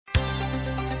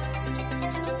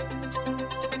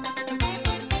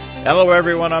Hello,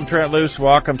 everyone. I'm Trent Luce.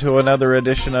 Welcome to another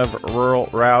edition of Rural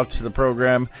Routes, the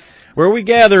program where we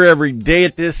gather every day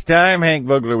at this time. Hank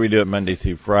Vogler, we do it Monday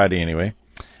through Friday anyway.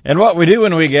 And what we do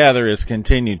when we gather is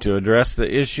continue to address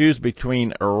the issues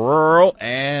between rural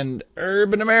and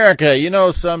urban America. You know,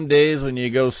 some days when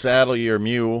you go saddle your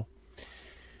mule,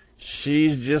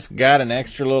 she's just got an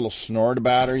extra little snort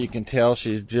about her. You can tell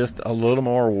she's just a little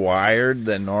more wired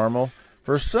than normal.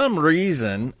 For some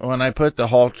reason, when I put the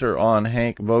halter on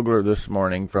Hank Vogler this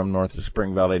morning from north of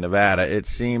Spring Valley, Nevada, it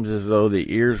seems as though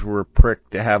the ears were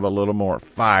pricked to have a little more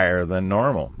fire than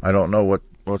normal. I don't know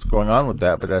what's going on with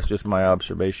that, but that's just my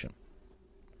observation.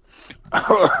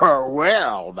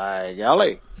 Well, by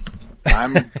golly,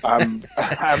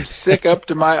 I'm sick up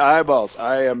to my eyeballs.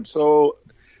 I'm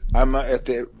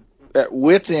at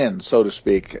wit's end, so to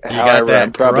speak. You got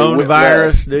that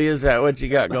coronavirus, do you? Is that what you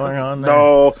got going on there?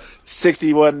 No,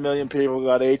 61 million people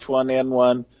got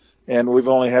H1N1, and we've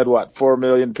only had, 4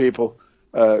 million people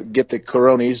get the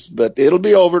coronies, but it'll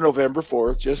be over November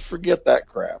 4th. Just forget that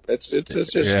crap. It's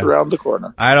just around the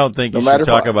corner. I don't think you should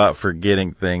talk about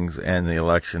forgetting things and the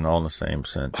election all in the same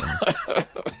sentence.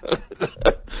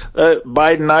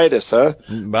 Bidenitis, huh?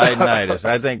 Bidenitis.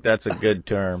 I think that's a good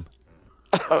term.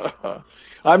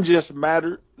 I'm just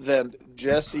madder than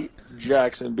Jesse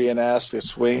Jackson being asked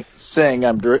to sing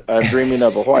I'm Dreaming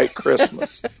of a White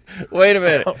Christmas. Wait a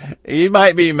minute. He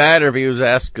might be madder if he was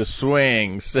asked to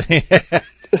swing. I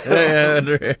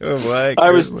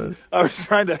was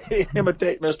trying to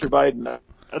imitate Mr. Biden.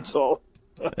 That's all.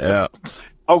 Yeah.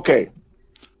 Okay.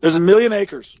 There's 1 million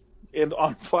acres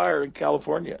on fire in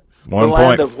California.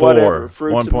 1.4.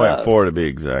 1.4 to be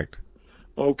exact.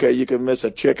 Okay, you can miss a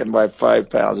chicken by 5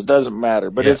 pounds. It doesn't matter,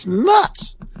 but It's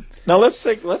nuts. Now let's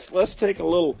take a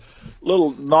little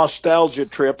nostalgia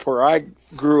trip where I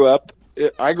grew up.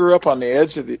 I grew up on the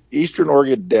edge of the Eastern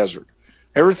Oregon Desert.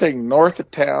 Everything north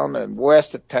of town and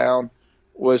west of town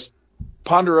was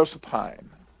ponderosa pine.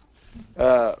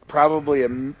 Probably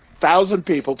 1,000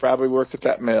 people probably worked at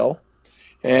that mill,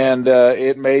 and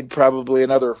it made probably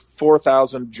another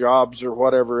 4,000 jobs or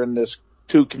whatever in this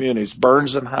two communities,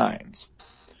 Burns and Hines.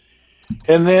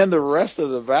 And then the rest of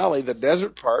the valley, the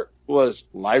desert part, was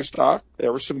livestock.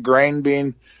 There was some grain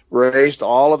being raised,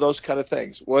 all of those kind of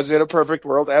things. Was it a perfect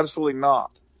world? Absolutely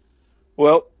not.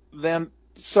 Well, then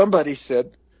somebody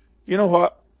said, you know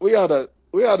what? We ought to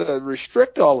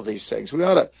restrict all of these things. We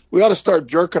ought to start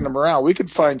jerking them around. We could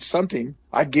find something.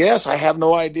 I guess I have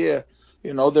no idea.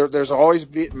 You know, there's always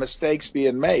mistakes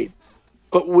being made,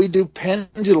 but we do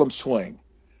pendulum swing.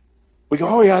 We go,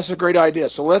 oh yeah, that's a great idea.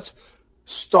 So let's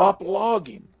stop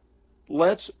logging.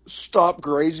 Let's stop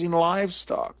grazing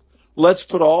livestock. Let's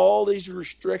put all these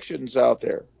restrictions out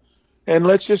there, and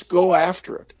let's just go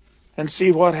after it and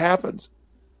see what happens.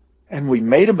 And we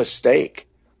made a mistake.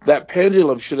 That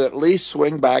pendulum should at least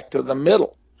swing back to the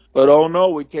middle. But oh no,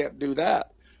 we can't do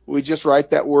that. We just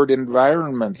write that word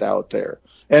environment out there.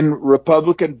 And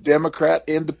Republican, Democrat,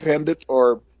 Independent,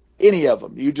 or any of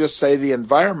them, you just say the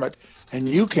environment, and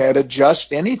you can't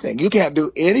adjust anything. You can't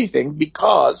do anything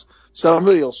because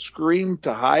somebody will scream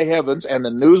to high heavens and the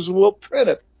news will print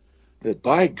it that,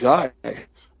 by God,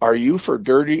 are you for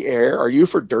dirty air? Are you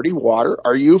for dirty water?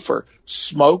 Are you for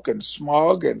smoke and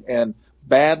smog and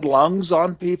bad lungs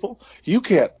on people? You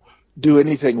can't do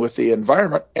anything with the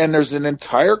environment. And there's an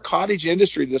entire cottage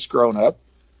industry that's grown up.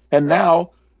 And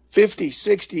now, 50,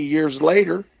 60 years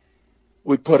later,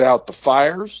 we put out the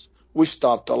fires. We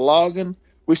stopped the logging.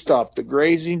 We stopped the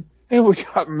grazing, and we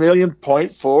got 1 million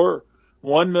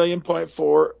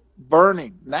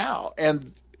burning now.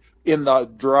 And in the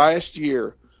driest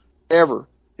year ever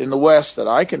in the West that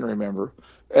I can remember,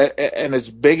 and it's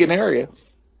big an area,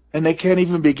 and they can't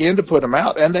even begin to put them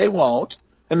out, and they won't.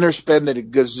 And they're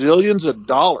spending gazillions of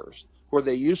dollars where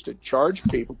they used to charge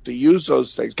people to use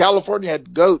those things. California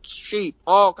had goats, sheep,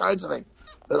 all kinds of things.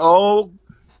 But oh,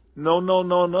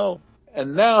 no.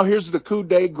 And now here's the coup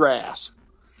de grace.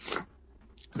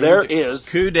 There is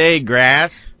coup de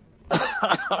grace.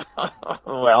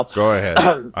 Well, go ahead.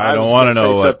 I don't want to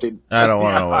know what. I don't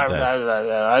want to know what that.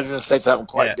 I was going to say something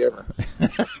quite different.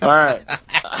 All right.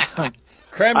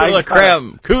 Creme de la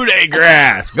creme. Coup de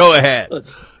grace. Go ahead.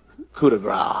 Coup de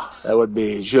grace. That would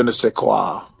be je ne sais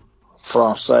quoi.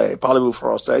 Français. Parlez-vous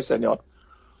français, senor?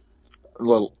 A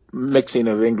little mixing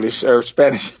of English or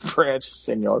Spanish and French,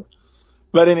 senor.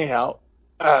 But anyhow,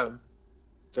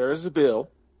 there is a bill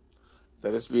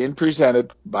that is being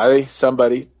presented by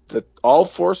somebody that all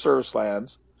 4 service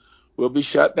lands will be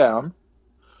shut down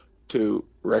to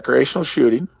recreational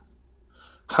shooting,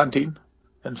 hunting,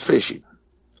 and fishing.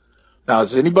 Now,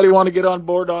 does anybody want to get on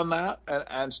board on that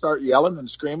and start yelling and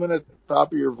screaming at the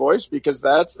top of your voice? Because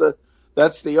that's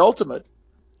the ultimate.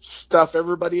 Stuff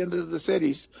everybody into the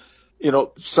cities.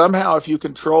 Somehow if you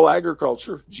control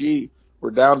agriculture,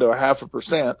 we're down to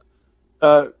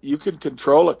 0.5%. You can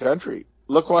control a country.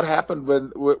 Look what happened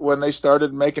when they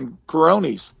started making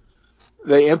Coronis.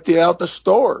 They emptied out the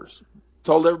stores,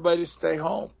 told everybody to stay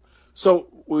home. So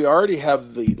we already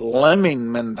have the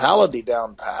lemming mentality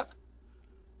down pat.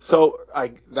 So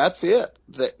that's it.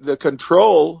 The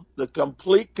control, the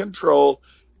complete control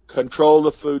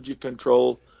the food, you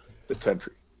control the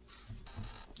country.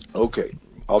 Okay,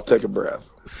 I'll take a breath.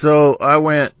 So I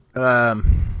went a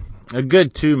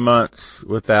good 2 months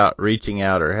without reaching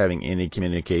out or having any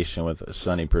communication with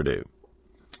Sonny Perdue.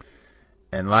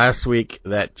 And last week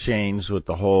that changed with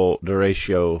the whole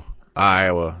Derecho,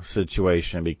 Iowa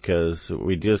situation, because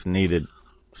we just needed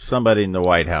somebody in the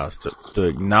White House to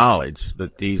acknowledge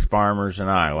that these farmers in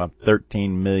Iowa,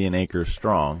 13 million acres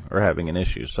strong, are having an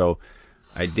issue. So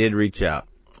I did reach out.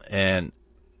 And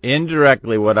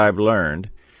indirectly what I've learned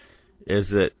is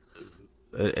that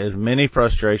as many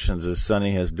frustrations as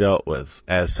Sonny has dealt with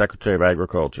as Secretary of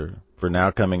Agriculture for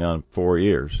now coming on 4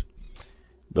 years,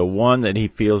 the one that he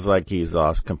feels like he's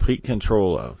lost complete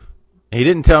control of. He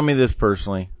didn't tell me this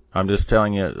personally. I'm just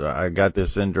telling you, I got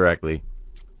this indirectly.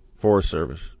 Forest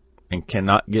Service, and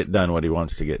cannot get done what he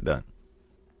wants to get done.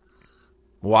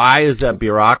 Why is that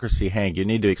bureaucracy, Hank? You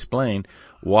need to explain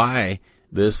why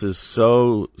this is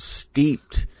so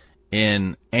steeped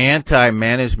in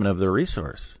anti-management of the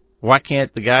resource. Why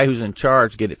can't the guy who's in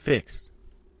charge get it fixed?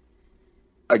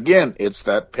 Again, it's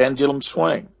that pendulum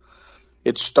swing.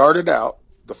 It started out,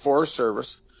 the Forest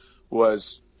Service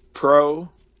was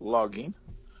pro-logging.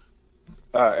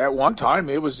 At one time,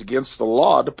 it was against the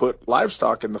law to put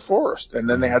livestock in the forest. And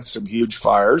then they had some huge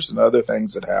fires and other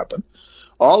things that happened.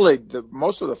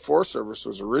 Most of the Forest Service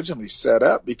was originally set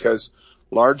up because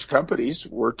large companies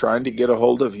were trying to get a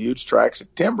hold of huge tracts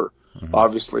of timber,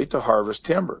 obviously, to harvest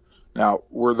timber. Now,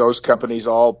 were those companies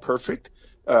all perfect?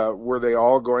 Were they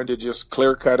all going to just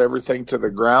clear cut everything to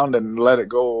the ground and let it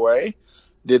go away?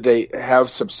 Did they have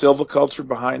some silviculture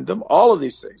behind them? All of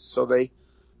these things. So they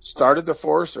started the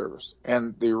Forest Service,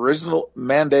 and the original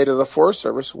mandate of the Forest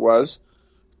Service was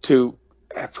to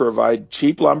provide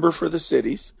cheap lumber for the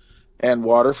cities and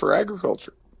water for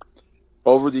agriculture.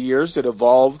 Over the years, it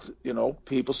evolved.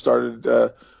 People started,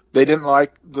 they didn't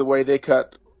like the way they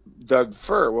cut Doug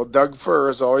fir. Well, Doug fir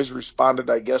has always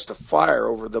responded, I guess, to fire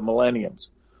over the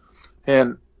millenniums.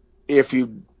 And if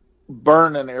you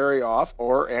burn an area off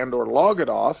or log it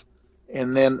off,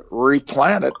 and then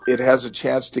replant it, it has a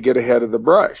chance to get ahead of the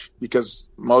brush, because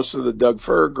most of the Doug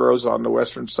fir grows on the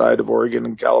western side of Oregon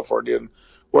and California and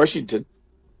Washington,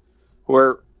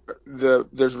 where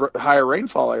there's higher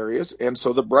rainfall areas, and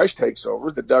so the brush takes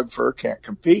over. The Doug fir can't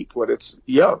compete when it's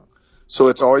young, so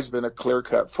it's always been a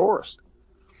clear-cut forest.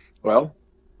 Well,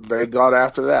 they got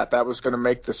after that. That was going to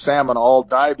make the salmon all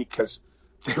die because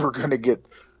they were going to get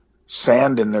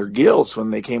sand in their gills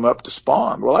when they came up to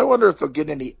spawn. Well, I wonder if they'll get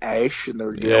any ash in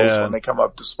their gills when they come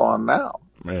up to spawn now.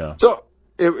 Yeah. So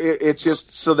it's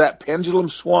just so that pendulum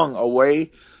swung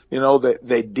away.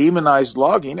 They demonized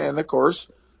logging, and of course,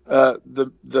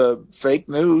 the fake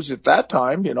news at that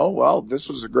time. This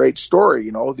was a great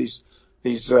story.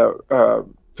 These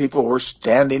people were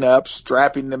standing up,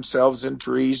 strapping themselves in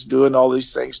trees, doing all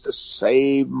these things to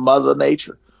save Mother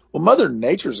Nature. Well, Mother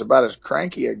Nature's about as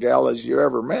cranky a gal as you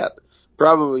ever met.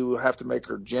 Probably we'll have to make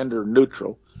her gender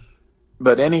neutral.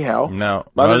 But anyhow. No,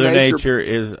 Mother Nature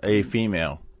is a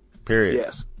female. Period.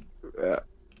 Yes.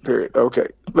 Period. Okay.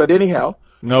 But anyhow.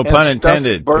 No pun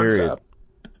intended. Period. Up.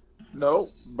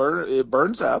 No, it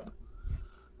burns up.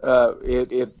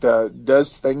 It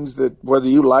does things that, whether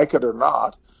you like it or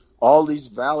not, all these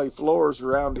valley floors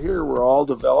around here were all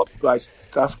developed by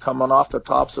stuff coming off the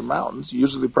tops of mountains,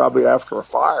 usually probably after a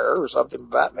fire or something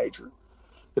of that nature.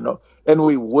 And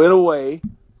we went away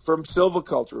from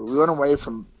silviculture. We went away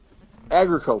from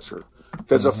agriculture,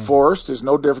 because a forest is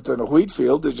no different than a wheat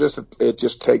field. It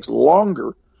just takes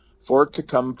longer for it to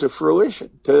come to fruition,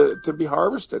 to be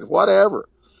harvested, whatever.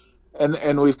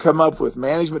 And we've come up with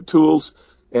management tools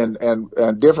and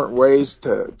different ways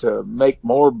to make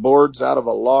more boards out of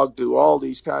a log, do all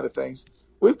these kind of things.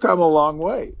 We've come a long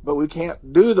way, but we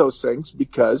can't do those things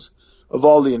because of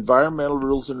all the environmental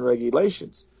rules and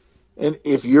regulations. And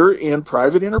if you're in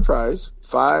private enterprise,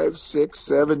 5, 6,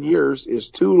 7 years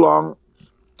is too long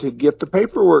to get the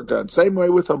paperwork done. Same way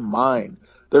with a mine.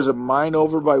 There's a mine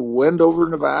over by Wendover,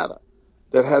 Nevada,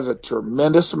 that has a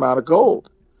tremendous amount of gold.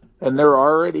 And they're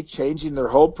already changing their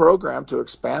whole program to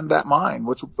expand that mine,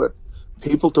 which will put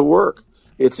people to work.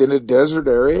 It's in a desert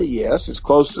area, yes. It's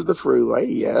close to the freeway,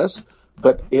 yes.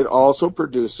 But it also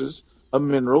produces a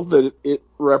mineral that it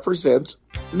represents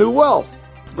new wealth,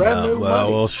 brand new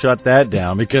money. We'll shut that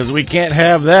down because we can't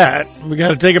have that. We got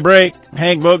to take a break.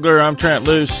 Hank Vogler, I'm Trent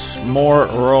Luce. More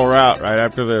Rural Route right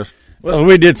after this. Well,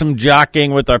 we did some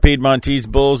jockeying with our Piedmontese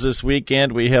bulls this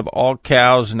weekend. We have all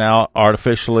cows now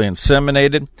artificially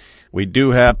inseminated. We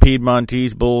do have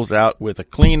Piedmontese bulls out with a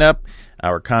cleanup.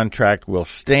 Our contract will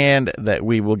stand that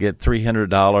we will get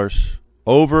 $300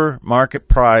 over market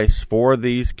price for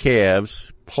these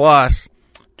calves, plus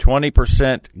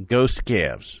 20% ghost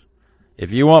calves.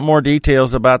 If you want more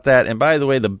details about that, and by the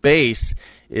way, the base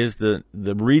is the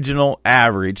regional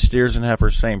average, steers and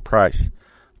heifers, same price.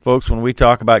 Folks, when we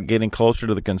talk about getting closer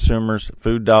to the consumer's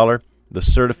food dollar, the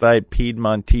certified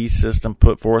Piedmontese system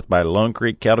put forth by Lone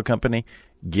Creek Cattle Company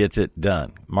gets it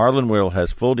done. Marlon Will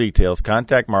has full details.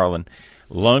 Contact Marlon.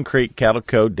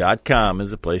 LoneCreekCattleCo.com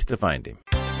is the place to find him.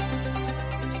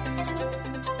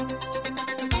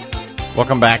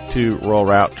 Welcome back to Rural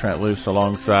Route. Trent Luce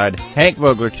alongside Hank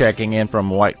Vogler checking in from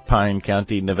White Pine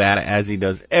County, Nevada, as he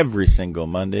does every single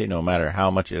Monday, no matter how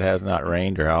much it has not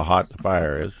rained or how hot the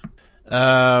fire is.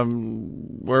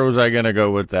 Where was I going to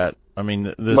go with that? I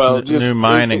mean, this new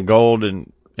mine in gold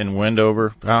in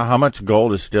Wendover. How much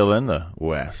gold is still in the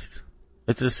West?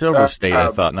 It's a silver state,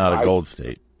 I thought, not a gold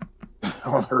state. The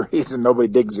only reason nobody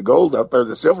digs the gold up or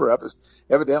the silver up is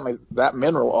evidently that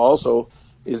mineral also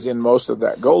is in most of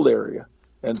that gold area.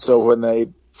 And so when they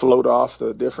float off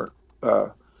the different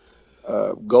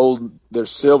gold, their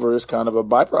silver is kind of a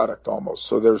byproduct almost.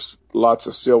 So there's lots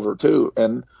of silver too.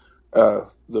 And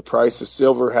the price of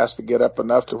silver has to get up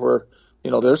enough to where,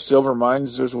 there's silver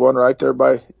mines. There's one right there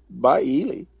by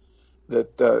Ely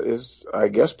that is, I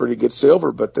guess, pretty good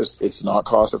silver, but it's not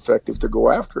cost effective to go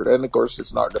after it. And of course,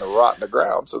 it's not going to rot in the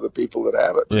ground. So the people that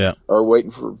have it are waiting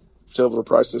for silver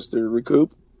prices to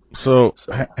recoup. So,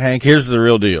 Hank, here's the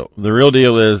real deal. The real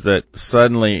deal is that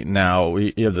suddenly now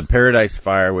you have the Paradise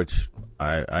Fire, which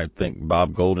I think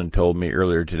Bob Golden told me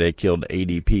earlier today killed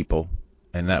 80 people,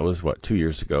 and that was, 2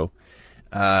 years ago.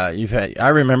 I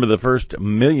remember the first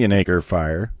 1,000,000-acre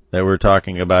fire that we're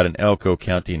talking about in Elko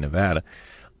County, Nevada.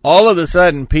 All of a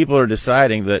sudden, people are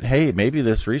deciding that, hey, maybe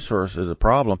this resource is a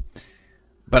problem.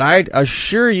 But I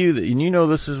assure you that, and you know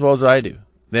this as well as I do,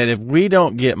 that if we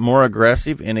don't get more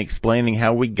aggressive in explaining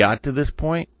how we got to this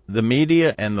point, the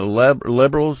media and the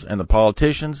liberals and the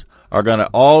politicians are going to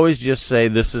always just say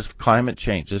this is climate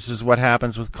change. This is what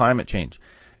happens with climate change.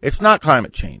 It's not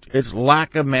climate change. It's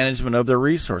lack of management of the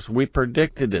resource. We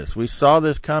predicted this. We saw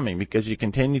this coming because you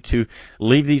continue to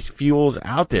leave these fuels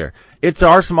out there. It's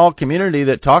our small community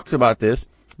that talks about this,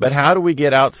 but how do we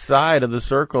get outside of the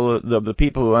circle of the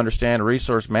people who understand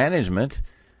resource management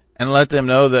and let them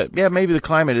know that, maybe the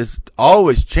climate is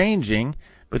always changing,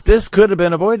 but this could have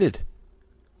been avoided?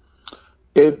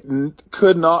 It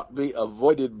could not be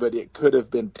avoided, but it could have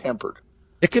been tempered.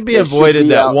 It could be avoided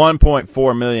that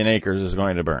 1.4 million acres is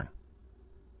going to burn.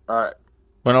 All right.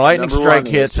 When a lightning strike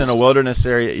hits in a wilderness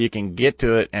area, you can get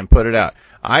to it and put it out.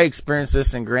 I experienced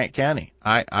this in Grant County.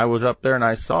 I was up there and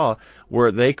I saw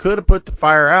where they could have put the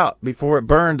fire out before it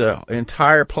burned the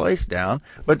entire place down,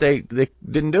 but they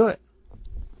didn't do it.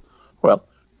 Well,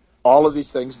 all of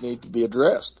these things need to be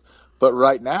addressed. But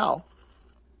right now,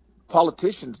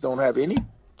 politicians don't have any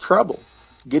trouble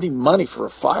getting money for a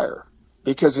fire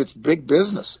because it's big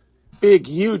business. Big,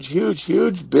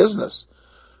 huge business.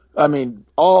 I mean,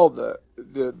 all the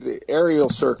aerial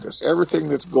circus, everything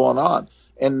that's going on.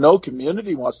 And no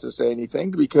community wants to say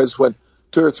anything because when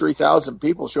 2,000 or 3,000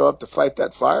 people show up to fight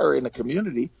that fire in a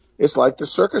community, it's like the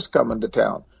circus coming to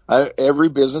town. Every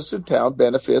business in town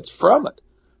benefits from it.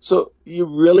 So you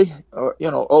really,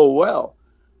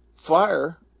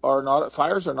 fires are not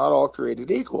all created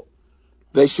equal.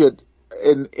 They should,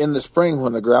 in the spring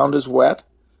when the ground is wet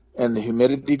and the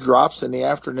humidity drops in the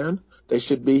afternoon, they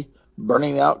should be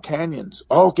burning out canyons.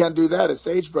 Oh, can't do that. It's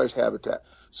sagebrush habitat.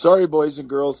 Sorry, boys and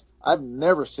girls, I've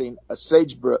never seen a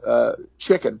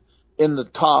chicken in the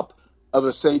top of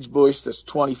a sage bush that's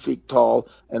 20 feet tall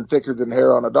and thicker than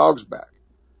hair on a dog's back.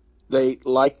 They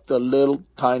like the little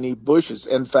tiny bushes.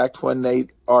 In fact, when they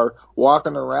are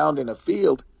walking around in a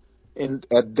field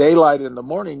at daylight in the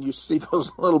morning, you see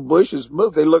those little bushes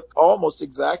move. They look almost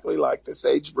exactly like the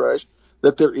sagebrush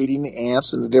that they're eating the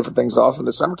ants and the different things off in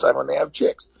the summertime when they have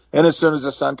chicks. And as soon as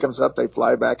the sun comes up, they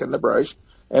fly back in the brush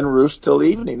and roost till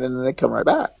evening, and then they come right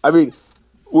back. I mean,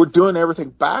 we're doing everything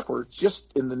backwards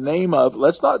just in the name of,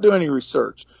 let's not do any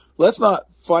research. Let's not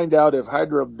find out if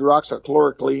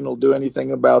hydroxychloroquine will do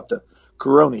anything about the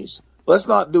coronis. let's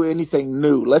not do anything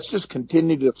new. Let's just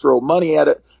continue to throw money at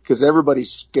it because everybody's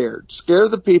scared. Scare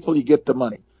the people, you get the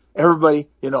money. Everybody,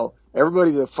 the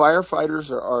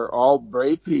firefighters are all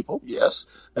brave people, yes,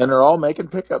 and they're all making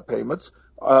pickup payments,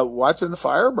 watching the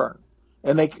fire burn.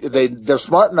 And they're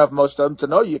smart enough, most of them, to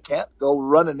know you can't go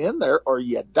running in there or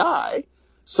you die.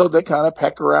 So they kind of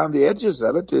peck around the edges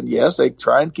of it. And yes, they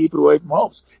try and keep it away from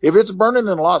homes. If it's burning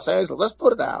in Los Angeles, let's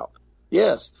put it out.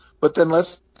 Yes. But then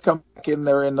let's come back in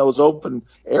there in those open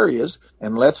areas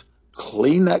and let's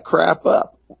clean that crap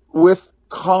up with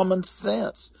common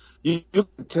sense. You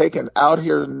can take it out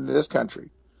here in this country.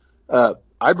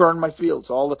 I burn my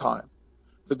fields all the time.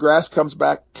 The grass comes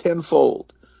back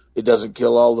tenfold. It doesn't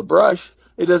kill all the brush.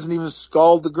 It doesn't even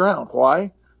scald the ground.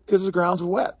 Why? Because the ground's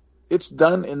wet. It's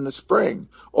done in the spring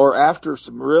or after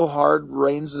some real hard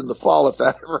rains in the fall. If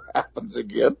that ever happens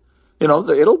again,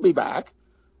 it'll be back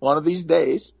one of these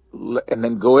days. And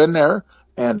then go in there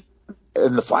and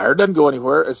the fire doesn't go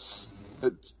anywhere. As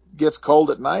it gets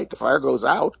cold at night, the fire goes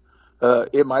out.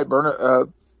 It might burn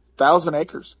 1,000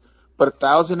 acres, but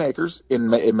 1,000 acres, it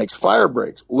makes fire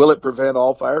breaks. Will it prevent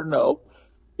all fire? No.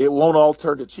 It won't all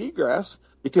turn to cheatgrass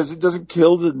because it doesn't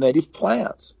kill the native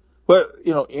plants. But,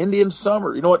 Indian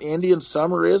summer, you know what Indian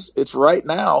summer is? It's right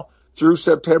now through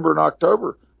September and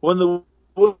October when the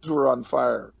woods were on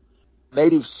fire.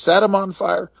 Natives set them on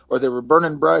fire or they were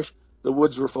burning brush. The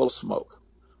woods were full of smoke.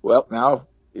 Well, now,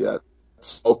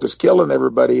 smoke is killing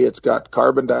everybody. It's got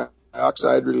carbon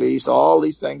dioxide release. All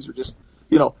these things are just,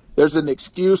 there's an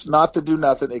excuse not to do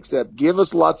nothing except give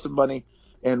us lots of money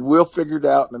and we'll figure it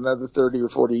out in another 30 or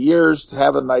 40 years.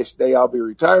 Have a nice day. I'll be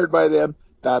retired by then.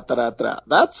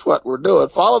 That's what we're doing.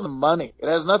 Follow the money. It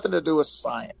has nothing to do with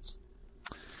science.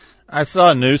 I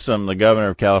saw Newsom, the governor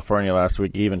of California, last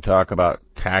week even talk about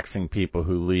taxing people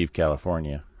who leave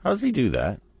California. How does he do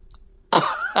that?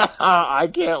 I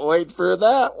can't wait for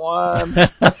that one.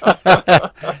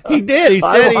 He did.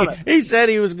 He said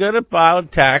he was going to file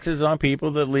taxes on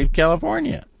people that leave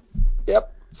California.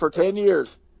 Yep, for 10 years.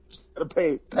 To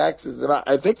pay taxes, and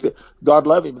I think that God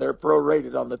love him, they're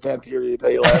prorated on the 10th year you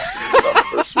pay last year on the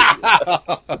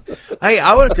first year. Hey,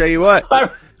 I want to tell you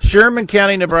what, Sherman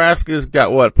County, Nebraska's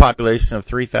got what, population of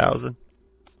 3,000?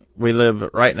 We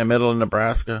live right in the middle of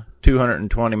Nebraska,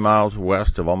 220 miles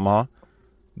west of Omaha.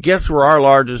 Guess where our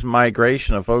largest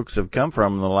migration of folks have come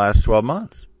from in the last 12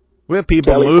 months? We have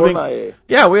people moving.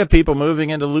 Yeah, we have people moving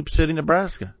into Loop City,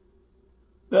 Nebraska.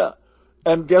 Yeah,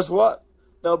 and guess what?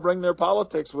 They'll bring their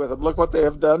politics with them. Look what they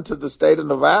have done to the state of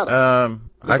Nevada.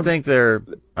 I think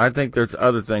there's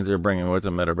other things they're bringing with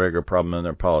them that are a bigger problem than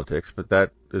their politics, but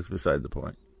that is beside the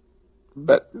point.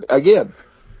 But again,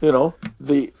 and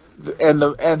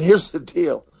here's the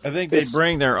deal. I think they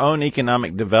bring their own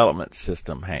economic development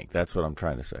system, Hank. That's what I'm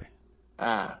trying to say.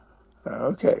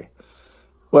 Okay.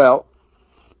 Well,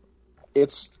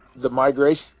 it's the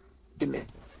migration in the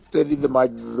city, the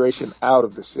migration out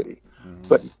of the city.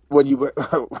 But when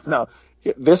now,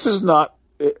 this is not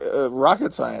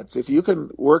rocket science. If you can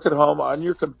work at home on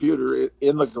your computer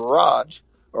in the garage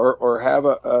or have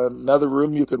another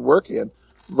room you can work in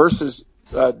versus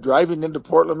driving into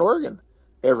Portland, Oregon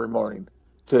every morning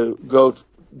to go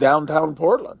downtown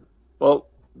Portland. Well,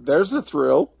 there's the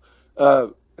thrill.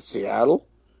 Seattle,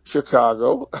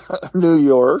 Chicago, New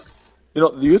York.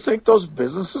 Do you think those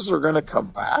businesses are going to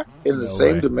come back in the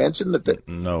same dimension that they're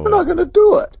not going to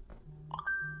do it?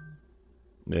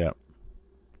 Yeah.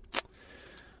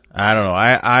 I don't know.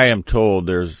 I am told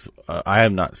I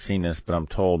have not seen this, but I'm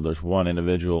told there's one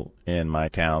individual in my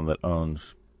town that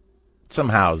owns some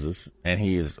houses, and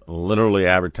he is literally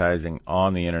advertising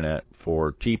on the internet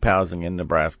for cheap housing in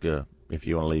Nebraska if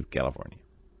you want to leave California.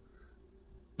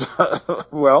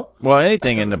 Well,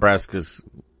 anything in Nebraska's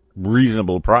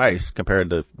reasonable price compared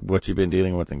to what you've been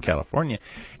dealing with in California.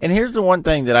 And here's the one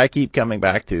thing that I keep coming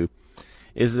back to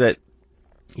is that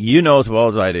you know as well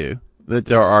as I do that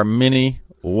there are many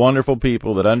wonderful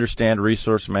people that understand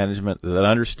resource management, that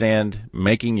understand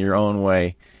making your own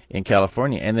way in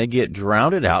California, and they get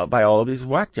drowned out by all of these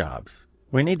whack jobs.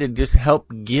 We need to just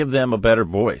help give them a better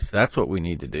voice. That's what we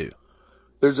need to do.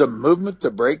 There's a movement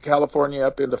to break California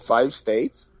up into 5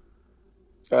 states.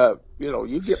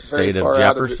 You get very far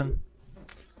out of Jefferson.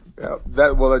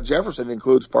 Jefferson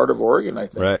includes part of Oregon, I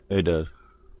think. Right, it does.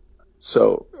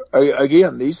 So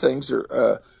again, these things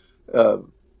are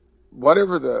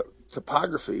whatever the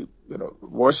topography.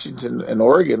 Washington and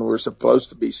Oregon were supposed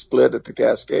to be split at the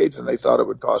Cascades, and they thought it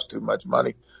would cost too much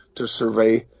money to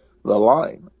survey the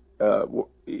line.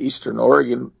 Eastern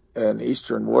Oregon and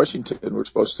Eastern Washington were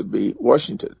supposed to be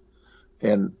Washington,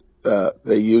 and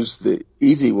they used the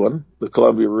easy one, the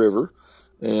Columbia River,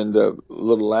 and a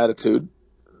little latitude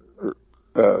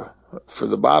for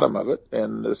the bottom of it,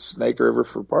 and the Snake River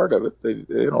for part of it.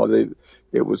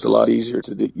 It was a lot easier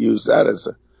to use that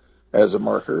as a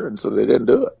marker, and so they didn't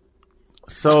do it.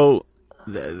 So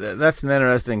that's an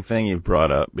interesting thing you've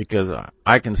brought up, because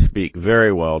I can speak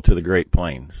very well to the Great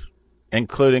Plains,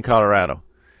 including Colorado.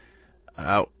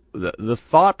 The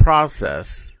thought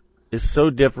process is so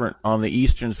different on the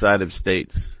eastern side of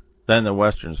states than the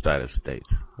western side of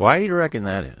states. Why do you reckon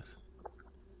that is?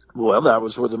 Well, that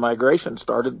was where the migration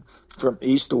started, from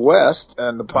east to west,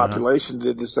 and the population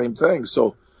did the same thing.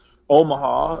 So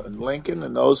Omaha and Lincoln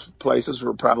and those places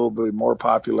were probably more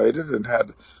populated and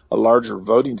had a larger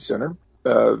voting center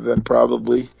than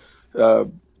probably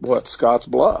Scotts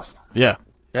Bluff. Yeah,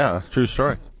 that's a true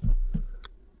story.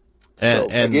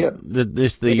 And again,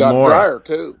 the it got more drier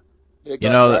too.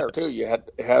 You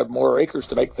had more acres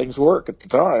to make things work at the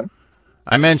time.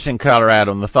 I mentioned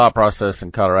Colorado, and the thought process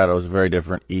in Colorado is very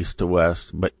different east to west,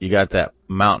 but you got that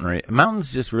mountain.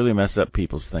 Mountains just really mess up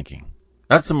people's thinking.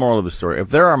 That's the moral of the story. If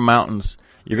there are mountains,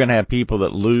 you're going to have people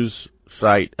that lose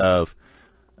sight of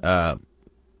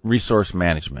resource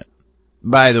management.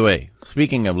 By the way,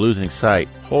 speaking of losing sight,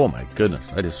 oh my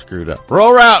goodness, I just screwed up.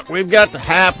 Roll route, we've got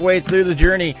halfway through the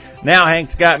journey. Now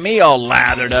Hank's got me all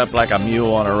lathered up like a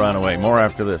mule on a runaway. More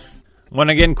after this. Want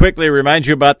to again quickly remind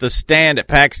you about The Stand at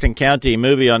Paxton County,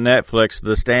 movie on Netflix.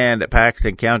 The Stand at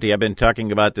Paxton County. I've been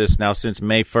talking about this now since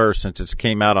May 1st, since it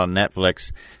came out on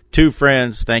Netflix. Two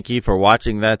friends, thank you for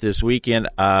watching that this weekend.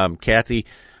 Kathy,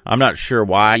 I'm not sure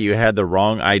why you had the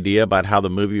wrong idea about how the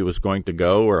movie was going to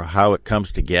go or how it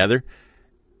comes together.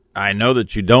 I know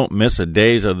that you don't miss a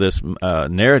days of this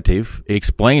narrative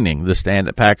explaining The Stand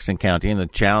at Paxton County and the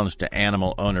challenge to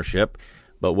animal ownership.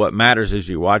 But what matters is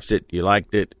you watched it, you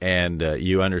liked it, and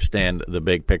you understand the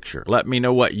big picture. Let me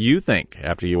know what you think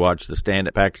after you watch The Stand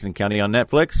at Paxton County on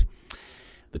Netflix.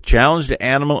 The challenge to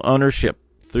animal ownership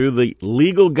through the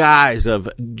legal guise of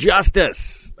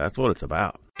justice. That's what it's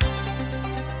about.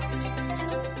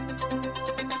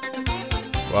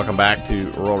 Welcome back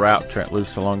to Rural Route. Trent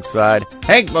Loos alongside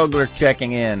Hank Vogler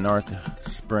checking in, north of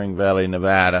Spring Valley,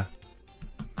 Nevada.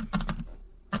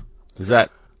 Is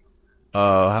that...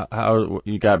 how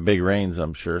you got big rains,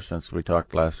 I'm sure, since we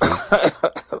talked last week.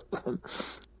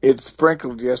 It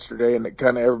sprinkled yesterday, and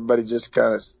everybody just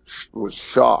was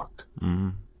shocked.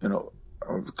 Mm-hmm.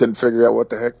 Couldn't figure out what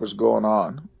the heck was going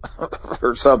on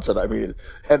or something. I mean,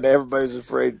 and everybody's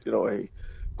afraid, hey,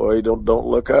 boy, don't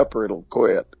look up or it'll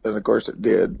quit. And of course it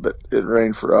did, but it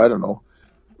rained for,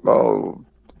 2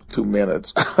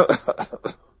 minutes.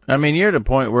 I mean, you're at a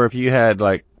point where if you had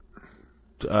 20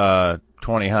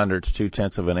 hundredths,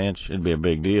 0.2 of an inch, it'd be a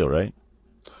big deal, right?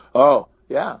 Oh,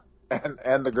 yeah.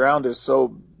 And the ground is so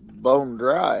bone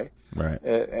dry. Right.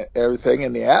 Everything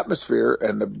in the atmosphere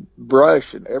and the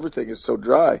brush and everything is so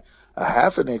dry. A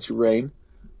half an inch of rain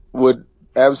would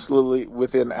absolutely,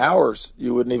 within hours,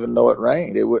 you wouldn't even know it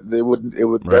rained. It would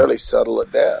barely settle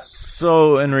at death.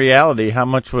 So in reality, how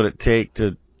much would it take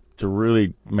to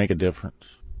really make a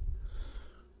difference?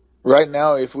 Right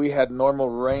now, if we had normal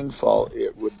rainfall,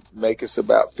 it would make us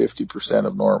about 50%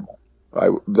 of normal.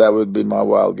 That would be my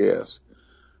wild guess.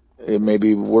 It may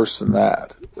be worse than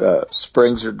that.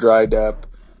 Springs are dried up.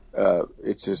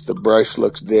 It's just the brush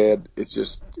looks dead. It's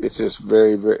just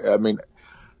very, very,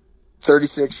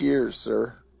 36 years,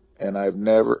 sir, and I've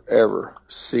never, ever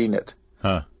seen it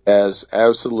as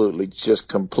absolutely just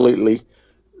completely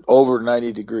over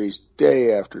 90 degrees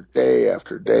day after day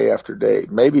after day after day,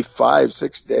 maybe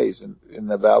 5-6 days in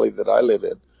the valley that I live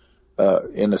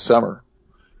in the summer.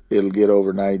 It'll get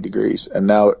over 90 degrees. And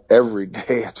now every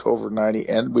day it's over 90,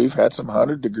 and we've had some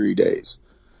 100-degree days.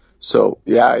 So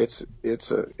yeah, it's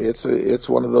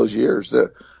one of those years.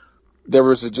 There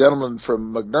was a gentleman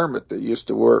from McDermott that used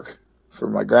to work for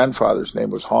my grandfather's name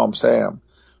was Hom Sam.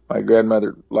 My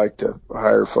grandmother liked to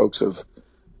hire folks of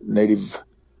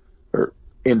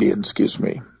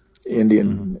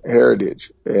Indian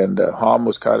heritage. And Hom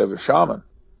was kind of a shaman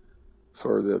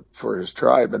for his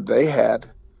tribe, and they had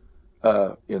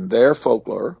in their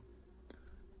folklore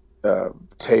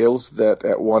tales that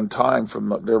at one time from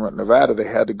McDermott, Nevada, they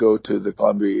had to go to the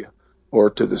Columbia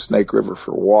or to the Snake River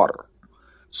for water.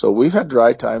 So we've had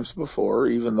dry times before,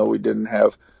 even though we didn't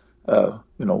have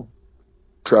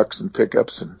trucks and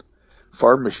pickups and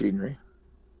farm machinery.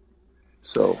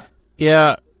 So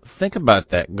yeah, think about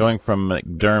that, going from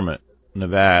McDermott,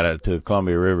 Nevada to the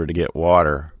Columbia River to get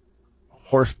water,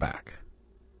 horseback.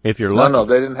 If you're lucky. No,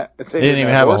 they didn't even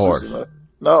have a horse.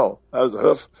 No, that was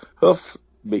a hoof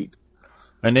beat.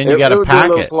 And then you got to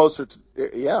pack it.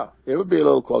 It would be a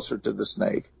little closer to the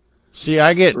Snake. See,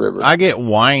 I get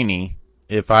whiny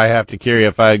if I have to carry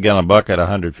a 5-gallon bucket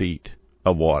 100 feet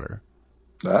of water.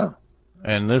 Ah.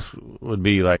 And this would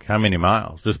be like how many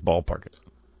miles? Just ballpark it.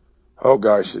 Oh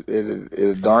gosh,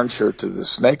 it darn sure to the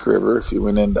Snake River if you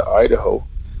went into Idaho.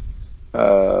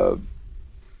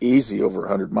 Easy over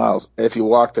 100 miles if you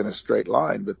walked in a straight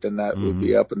line, but then that would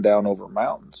be up and down over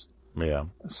mountains. Yeah.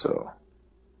 So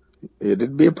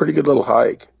it'd be a pretty good little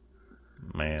hike.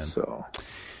 Man. So.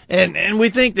 And we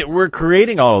think that we're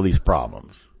creating all of these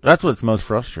problems. That's what's most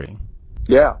frustrating.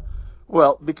 Yeah.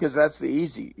 Well, because that's the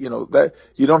easy, that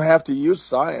you don't have to use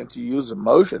science, you use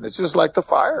emotion. It's just like the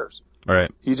fires.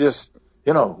 Right. You just,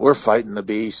 we're fighting the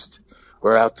beast.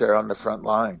 We're out there on the front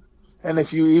line. And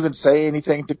if you even say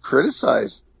anything to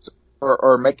criticize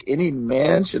or make any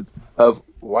mention of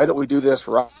why don't we do this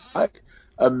right,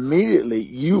 immediately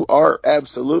you are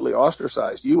absolutely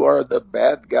ostracized. You are the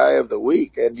bad guy of the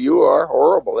week, and you are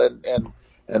horrible, and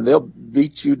they'll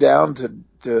beat you down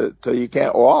till you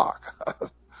can't walk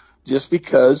just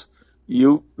because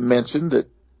you mentioned that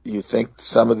you think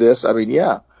some of this. I mean,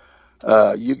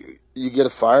 you get a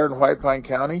fire in White Pine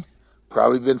County,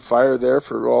 probably been fire there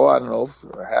for, I don't know,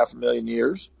 500,000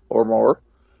 years or more.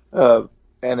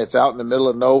 And it's out in the middle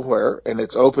of nowhere, and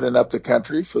it's opening up the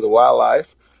country for the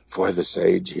wildlife, for the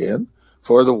sage hen,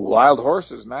 for the wild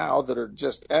horses now that are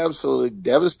just absolutely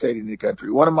devastating the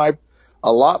country. One of my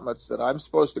allotments that I'm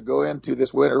supposed to go into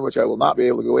this winter, which I will not be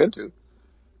able to go into,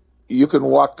 you can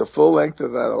walk the full length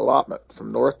of that allotment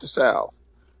from north to south,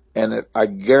 and I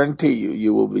guarantee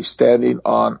you will be standing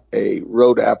on a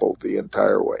road apple the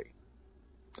entire way.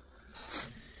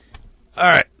 All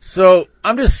right, so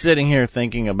I'm just sitting here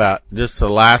thinking about just the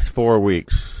last 4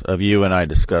 weeks of you and I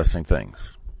discussing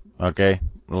things, okay?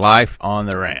 Life on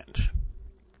the ranch.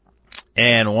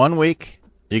 And 1 week,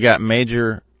 you got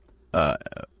major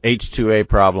H-2A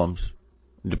problems,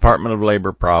 Department of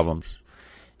Labor problems.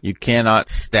 You cannot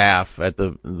staff at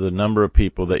the number of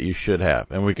people that you should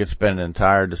have, and we could spend an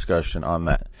entire discussion on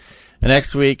that. The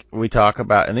next week, we talk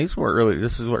about, and this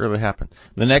is what really happened.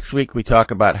 The next week, we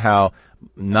talk about how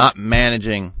not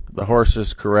managing the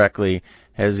horses correctly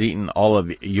has eaten all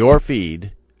of your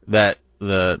feed that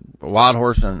the Wild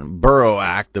Horse and Burro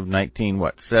Act of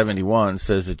 1971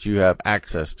 says that you have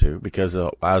access to, because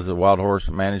as the wild horse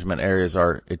management areas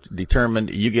are, it's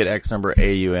determined you get X number of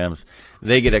AUMs,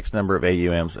 they get X number of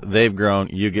AUMs, they've grown,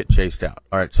 you get chased out.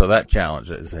 All right, so that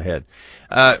challenge is ahead.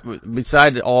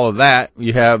 Beside all of that,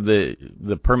 you have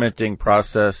the permitting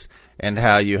process and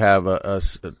how you have a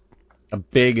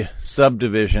big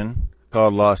subdivision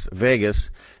called Las Vegas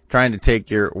trying to take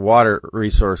your water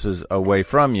resources away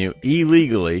from you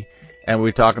illegally, and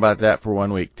we talk about that for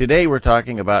 1 week. Today we're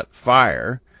talking about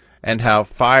fire and how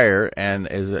fire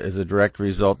is a direct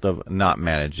result of not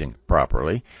managing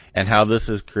properly, and how this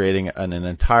is creating an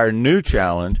entire new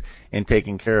challenge in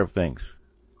taking care of things.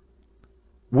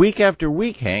 Week after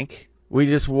week, Hank, we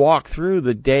just walk through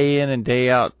the day in and day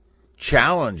out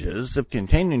challenges of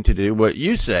continuing to do what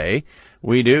you say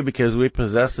we do because we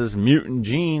possess this mutant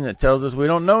gene that tells us we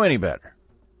don't know any better.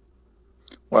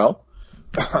 Well,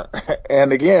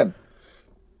 and again,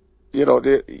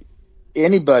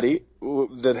 anybody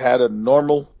that had a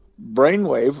normal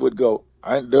brainwave would go,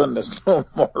 I ain't doing this no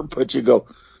more. But you go,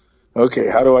 okay,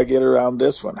 how do I get around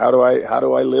this one? How do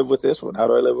I live with this one? How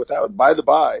do I live with that one? By the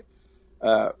by,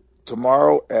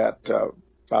 tomorrow at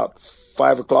about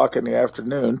 5 o'clock in the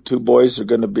afternoon, 2 boys are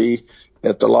going to be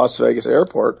at the Las Vegas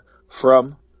airport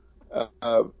from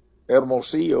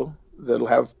Hermosillo that'll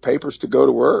have papers to go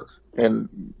to work,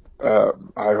 and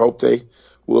I hope they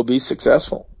will be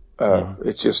successful.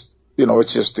 It's just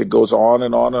it goes on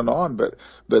and on and on. But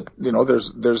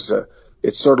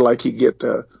it's sort of like you get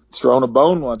thrown a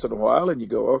bone once in a while, and you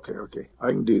go, okay, I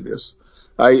can do this.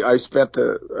 I spent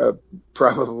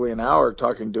probably an hour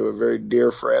talking to a very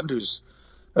dear friend who's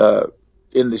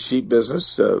in the sheep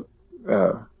business,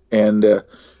 and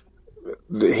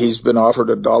he's been offered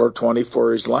 $1.20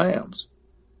 for his lambs,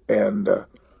 and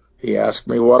he asked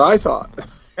me what I thought,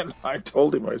 and I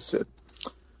told him, I said,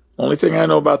 only thing I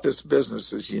know about this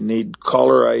business is you need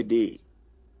caller ID.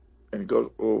 And he goes,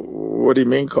 well, what do you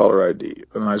mean caller ID?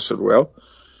 And I said, well,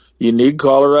 you need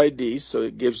caller ID, so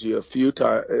it gives you a few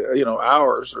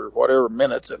hours or whatever,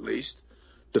 minutes at least,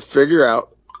 to figure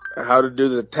out how to do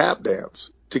the tap dance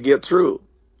to get through.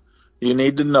 You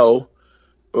need to know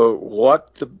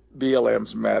what the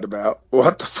BLM's mad about,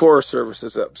 what the Forest Service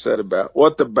is upset about,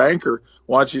 what the banker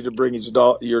wants you to bring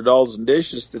your dolls and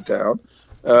dishes to town.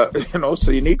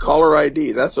 So you need caller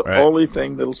ID. That's the only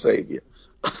thing that'll save you.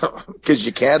 because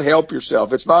you can't help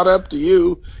yourself. It's not up to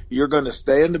you. You're going to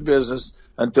stay in the business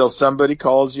until somebody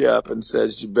calls you up and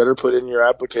says you better put in your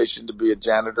application to be a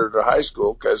janitor at a high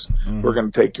school because we're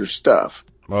going to take your stuff.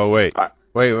 Well, wait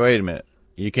a minute.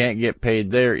 You can't get paid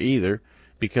there either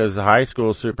because the high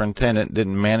school superintendent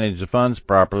didn't manage the funds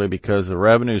properly because the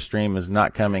revenue stream is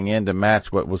not coming in to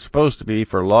match what was supposed to be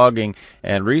for logging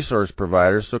and resource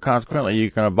providers. So consequently,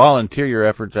 you're going to volunteer your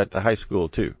efforts at the high school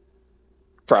too.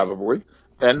 Probably.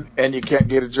 And you can't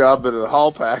get a job at a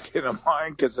haul pack in a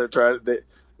mine because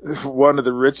one of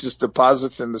the richest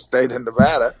deposits in the state of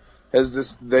Nevada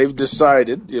they've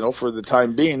decided, for the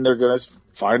time being, they're going to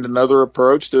find another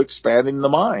approach to expanding the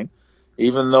mine,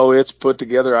 even though it's put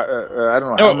together, I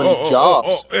don't know how many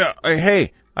jobs. Yeah.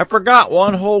 Hey, I forgot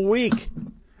one whole week.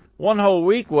 One whole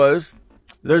week was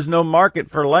there's no market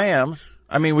for lambs.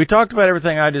 I mean, we talked about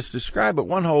everything I just described, but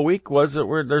one whole week was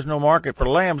that there's no market for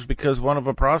lambs because one of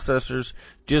the processors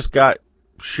just got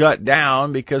shut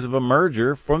down because of a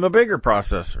merger from the bigger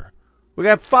processor. We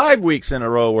got 5 weeks in a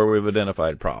row where we've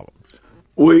identified problems.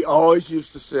 We always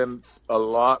used to send a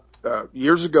lot.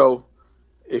 Years ago,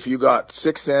 if you got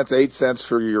 6 cents, 8 cents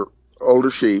for your older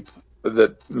sheep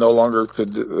that no longer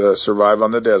could survive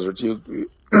on the desert,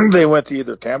 they went to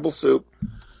either Campbell Soup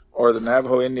or the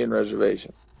Navajo Indian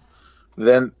Reservation.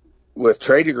 Then with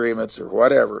trade agreements or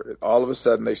whatever, all of a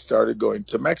sudden they started going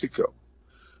to Mexico.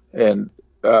 And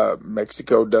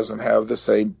Mexico doesn't have the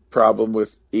same problem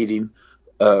with eating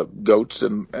goats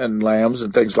and lambs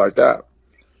and things like that.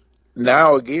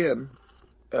 Now again,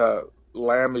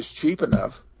 lamb is cheap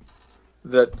enough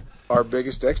that our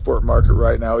biggest export market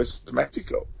right now is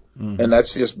Mexico. Mm-hmm. And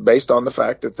that's just based on the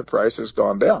fact that the price has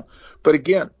gone down. But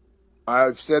again,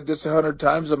 I've said this 100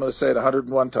 times. I'm going to say it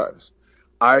 101 times.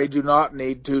 I do not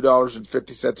need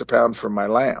 $2.50 a pound for my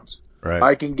lambs. Right.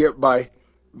 I can get by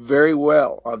very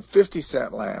well on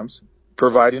 50-cent lambs,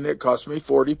 providing it costs me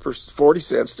 40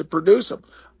 cents to produce them.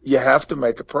 You have to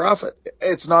make a profit.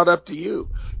 It's not up to you.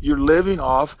 You're living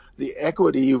off the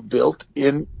equity you've built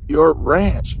in your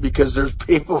ranch because there's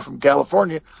people from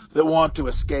California that want to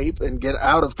escape and get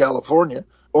out of California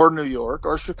or New York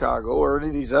or Chicago or any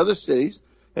of these other cities,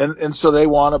 and so they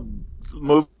want to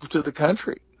move to the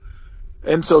country.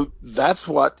 And so that's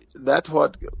what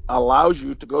allows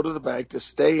you to go to the bank to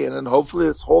stay in, and hopefully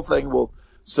this whole thing will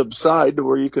subside to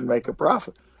where you can make a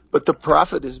profit. But the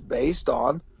profit is based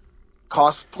on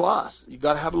cost plus. You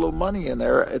got to have a little money in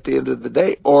there at the end of the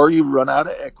day, or you run out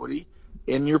of equity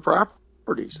in your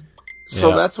properties.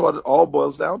 So that's what it all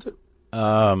boils down to.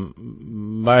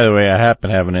 By the way, I happen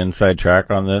to have an inside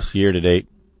track on this year to date.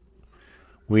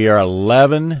 We are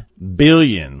 11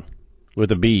 billion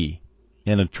with a B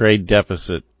in a trade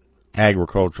deficit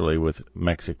agriculturally with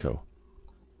Mexico.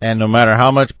 And no matter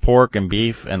how much pork and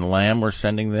beef and lamb we're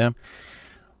sending them,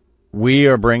 we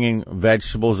are bringing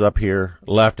vegetables up here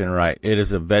left and right. It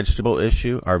is a vegetable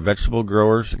issue. Our vegetable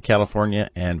growers in California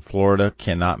and Florida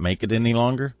cannot make it any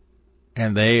longer.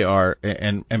 And they are,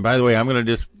 and by the way, I'm going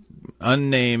to just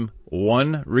unname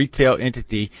one retail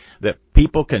entity that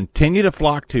people continue to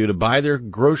flock to buy their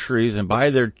groceries and buy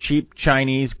their cheap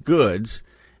Chinese goods,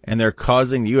 and they're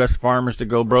causing the U.S. farmers to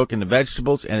go broke in the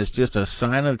vegetables, and it's just a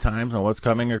sign of the times on what's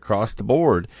coming across the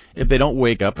board if they don't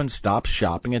wake up and stop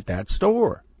shopping at that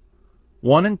store.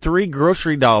 1 in 3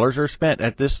 grocery dollars are spent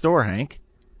at this store, Hank,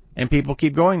 and people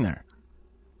keep going there.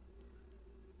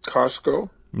 Costco?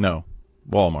 No,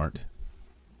 Walmart.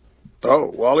 Oh,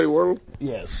 Wally World?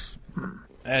 Yes.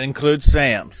 That includes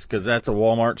Sam's, because that's a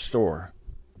Walmart store.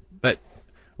 But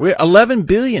we're 11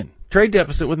 billion trade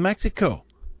deficit with Mexico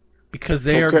because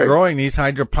they are growing these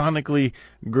hydroponically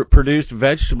produced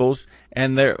vegetables,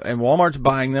 and Walmart's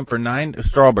buying them for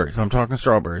strawberries. I'm talking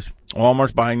strawberries.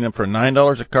 Walmart's buying them for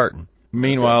 $9 a carton.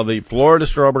 Meanwhile, the Florida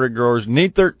strawberry growers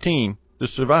need 13 to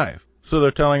survive. So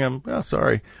they're telling them, "Oh,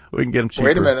 sorry, we can get them cheaper."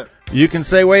 Wait a minute. You can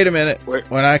say, "Wait a minute."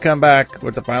 When I come back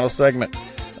with the final segment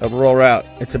of Rural Route,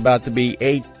 it's about to be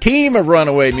a team of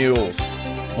runaway mules.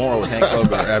 More with Hank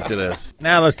Vogler after this.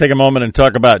 Now let's take a moment and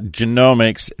talk about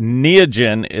genomics.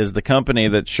 Neogen is the company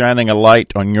that's shining a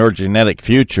light on your genetic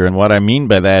future. And what I mean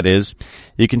by that is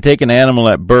you can take an animal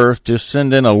at birth, just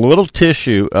send in a little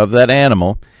tissue of that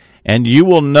animal, and you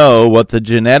will know what the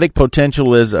genetic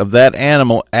potential is of that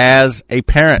animal as a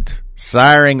parent,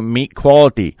 siring meat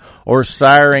quality, or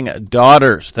siring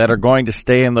daughters that are going to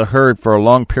stay in the herd for a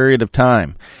long period of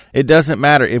time. It doesn't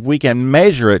matter. If we can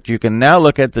measure it, you can now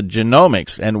look at the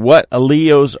genomics and what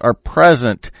alleles are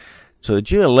present so that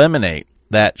you eliminate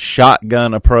that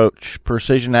shotgun approach.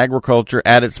 Precision agriculture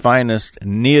at its finest.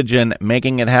 Neogen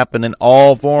making it happen in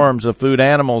all forms of food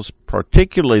animals,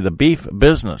 particularly the beef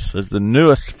business, is the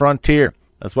newest frontier.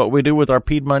 That's what we do with our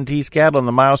Piedmontese cattle and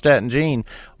the myostatin gene.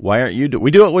 Why aren't you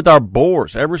we do it with our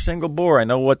boars, every single boar. I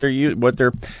know what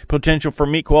their potential for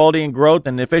meat quality and growth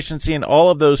and efficiency and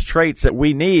all of those traits that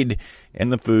we need in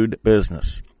the food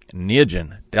business.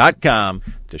 Neogen.com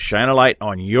to shine a light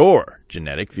on your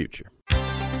genetic future.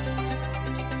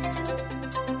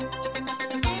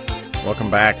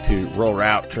 Welcome back to Rural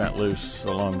Route. Trent Loos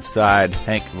alongside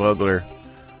Hank Vogler,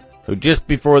 who just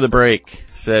before the break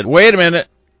said, wait a minute.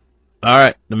 All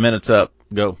right, the minute's up.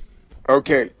 Go.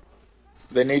 Okay.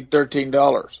 They need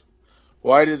 $13.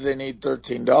 Why do they need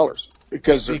 $13?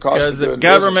 Because the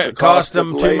government cost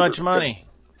them too much money.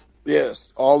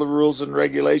 Yes, all the rules and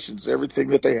regulations, everything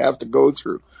that they have to go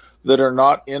through that are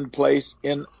not in place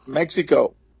in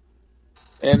Mexico.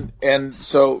 And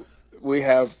so we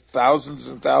have thousands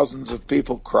and thousands of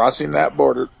people crossing that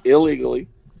border illegally,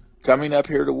 coming up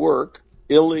here to work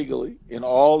illegally in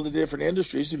all the different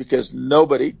industries because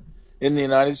nobody in the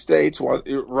United States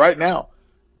right now,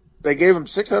 they gave them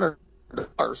 $600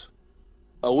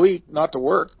 a week not to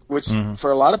work, which for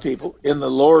a lot of people in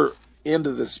the lower end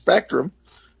of the spectrum,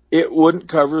 it wouldn't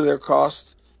cover their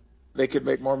costs. They could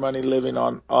make more money living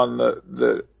on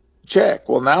the check.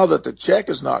 Well, now that the check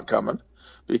is not coming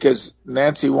because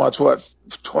Nancy wants,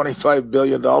 $25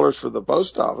 billion for the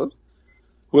post office,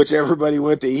 which everybody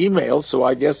went to email, so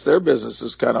I guess their business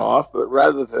is kind of off. But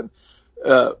rather than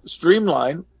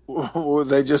streamline,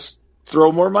 they just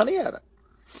throw more money at it.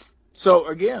 So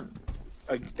again,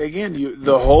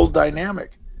 the whole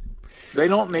dynamic. They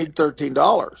don't need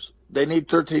 $13. They need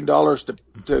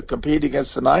 $13 to compete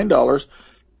against the $9.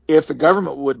 If the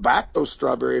government would back those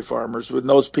strawberry farmers with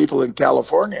those people in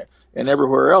California and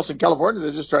everywhere else. In California,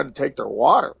 they're just trying to take their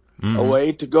water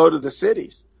away to go to the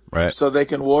cities. Right. So they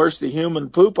can wash the human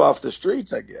poop off the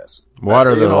streets, I guess.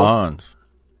 Water their lawns.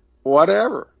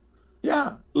 Whatever.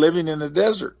 Yeah, living in the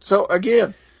desert. So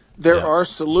again, there are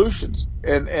solutions.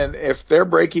 And if their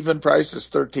break-even price is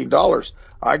 $13,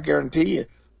 I guarantee you,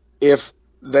 if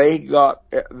they got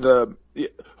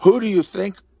who do you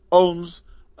think owns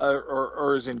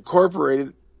or is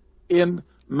incorporated in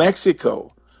Mexico?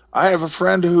 I have a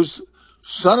friend whose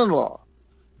son-in-law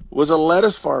was a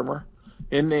lettuce farmer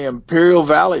in the Imperial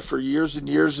Valley for years and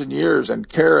years and years, and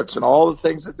carrots and all the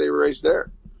things that they raised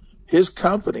there. His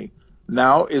company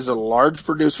now is a large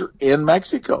producer in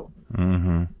Mexico.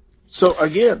 Mm-hmm. So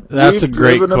again, that's a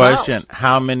great question.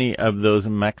 How many of those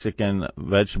Mexican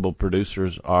vegetable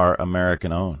producers are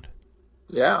American owned?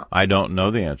 Yeah. I don't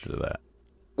know the answer to that.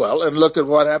 Well, and look at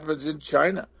what happens in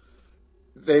China.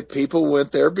 People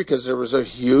went there because there was a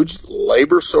huge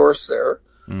labor source there.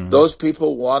 Mm-hmm. Those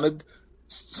people wanted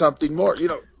something more.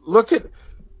 Look at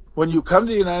when you come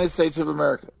to the United States of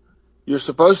America, you're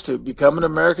supposed to become an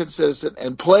American citizen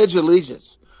and pledge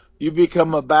allegiance. You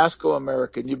become a Basco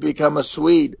American, you become a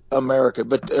Swede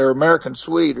American, or American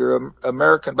Swede or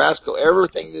American Basco.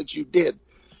 Everything that you did,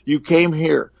 you came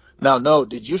here. Now, no,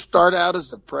 did you start out as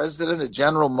the president of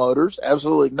General Motors?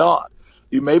 Absolutely not.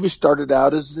 You maybe started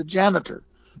out as the janitor.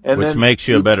 Which makes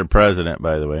you a better president,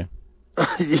 by the way.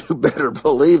 You better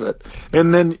believe it.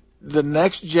 And then the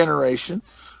next generation,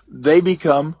 they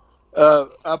become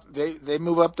they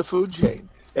move up the food chain,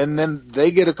 and then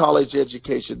they get a college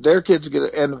education. Their kids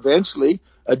and eventually,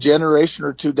 a generation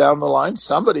or two down the line,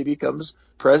 somebody becomes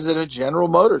president of General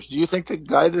Motors. Do you think the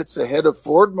guy that's the head of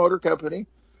Ford Motor Company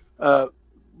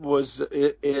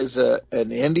is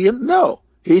an Indian? No,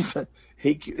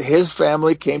 his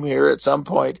family came here at some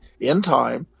point in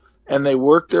time, and they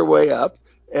worked their way up,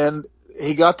 and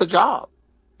he got the job.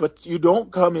 But you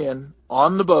don't come in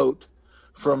on the boat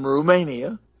from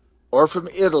Romania or from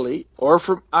Italy or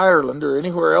from Ireland or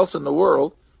anywhere else in the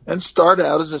world and start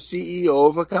out as a CEO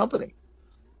of a company.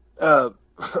 The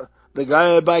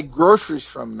guy I buy groceries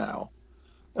from now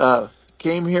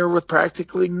came here with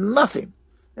practically nothing.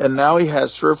 And now he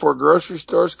has 3 or 4 grocery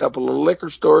stores, a couple of liquor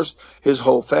stores. His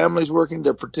whole family's working.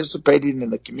 They're participating in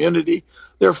the community.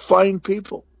 They're fine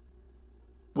people.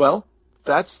 Well,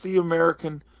 that's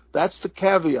the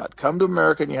caveat. Come to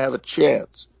America and you have a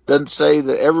chance. Doesn't say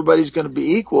that everybody's going to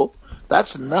be equal.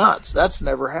 That's nuts. That's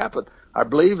never happened. I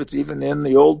believe it's even in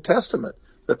the Old Testament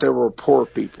that there were poor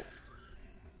people.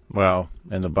 Well,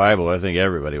 in the Bible, I think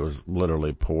everybody was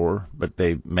literally poor, but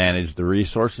they managed the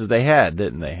resources they had,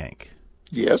 didn't they, Hank?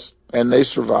 Yes, and they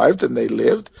survived and they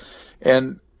lived,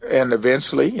 and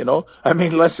eventually,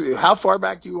 how far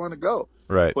back do you want to go?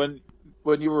 Right. When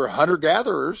you were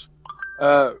hunter-gatherers,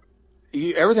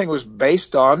 everything was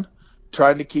based on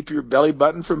trying to keep your belly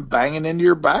button from banging into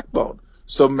your backbone.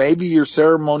 So maybe your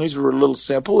ceremonies were a little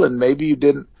simple, and maybe you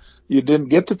didn't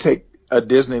get to take a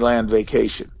Disneyland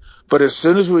vacation. But as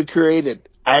soon as we created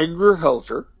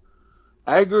agriculture,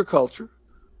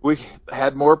 we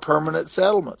had more permanent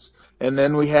settlements. And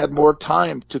then we had more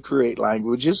time to create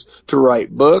languages, to write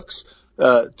books,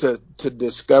 to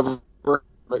discover,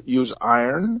 use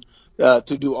iron, to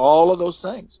do all of those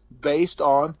things based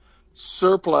on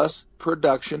surplus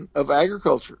production of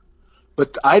agriculture.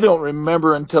 But I don't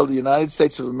remember until the United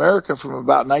States of America from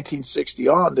about 1960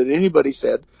 on that anybody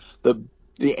said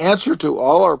the answer to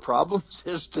all our problems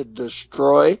is to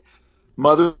destroy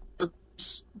mother,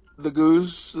 the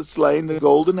goose that's laying the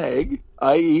golden egg,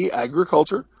 i.e.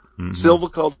 agriculture,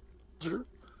 silviculture,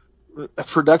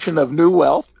 production of new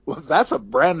wealth. Well, that's a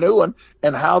brand new one,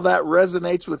 and how that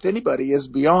resonates with anybody is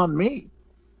beyond me.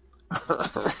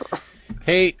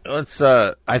 Hey, let's,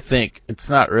 I think it's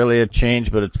not really a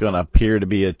change, but it's going to appear to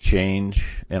be a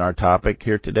change in our topic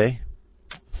here today.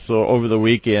 So over the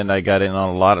weekend, I got in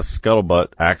on a lot of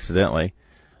scuttlebutt accidentally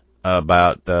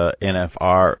about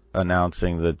NFR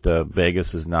announcing that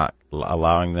Vegas is not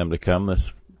allowing them to come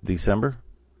this December.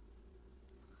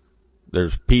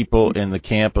 There's people in the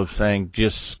camp of saying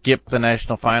just skip the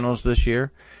national finals this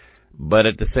year, but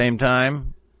at the same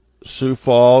time, Sioux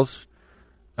Falls,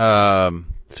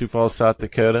 South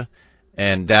Dakota,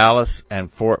 and Dallas and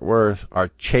Fort Worth are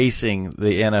chasing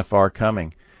the NFR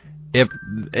coming. If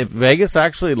Vegas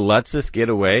actually lets this get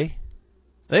away,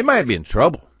 they might be in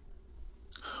trouble.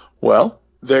 Well,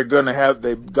 they've got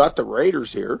the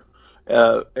Raiders here,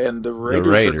 and the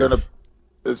Raiders are going to.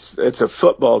 It's a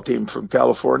football team from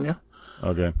California.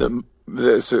 Okay.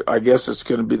 I guess it's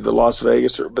going to be the Las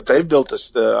Vegas, but they've built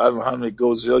this, I don't know how many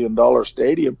gazillion-dollar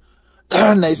stadium,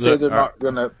 and they say they're not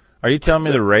going to. Are you telling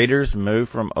me the Raiders moved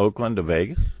from Oakland to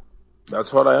Vegas?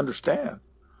 That's what I understand.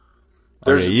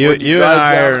 Okay, you and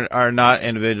I are not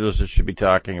individuals that should be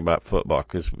talking about football,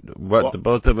 because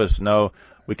both of us know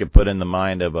we could put in the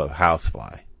mind of a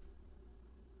housefly.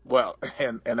 Well,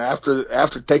 and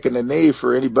after taking a knee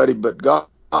for anybody but God,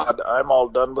 I'm all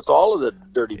done with all of the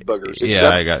dirty buggers. Yeah,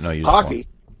 I got no use hockey.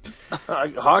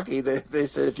 Hockey, they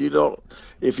say if you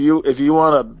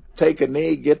want to take a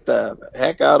knee, get the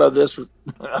heck out of this.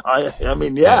 I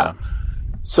mean, yeah.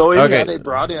 So okay. They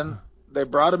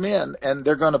brought him in, and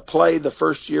they're going to play the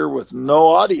first year with no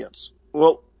audience.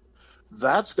 Well,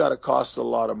 that's got to cost a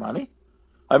lot of money.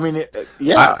 I mean,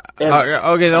 yeah.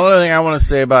 Okay, the only thing I want to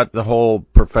say about the whole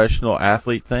professional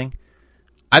athlete thing,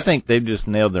 I think they've just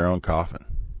nailed their own coffin.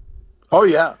 Oh,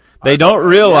 yeah. They don't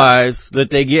realize that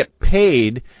they get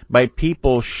paid by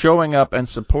people showing up and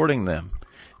supporting them.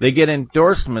 They get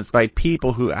endorsements by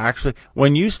people who actually,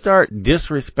 when you start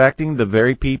disrespecting the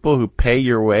very people who pay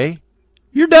your way,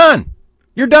 you're done.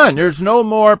 You're done. There's no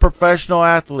more professional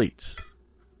athletes.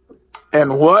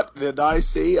 And what did I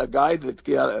see? A guy that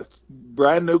got a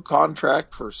brand new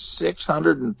contract for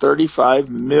 $635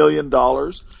 million,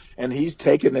 and he's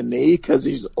taking a knee because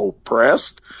he's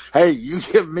oppressed. Hey, you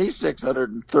give me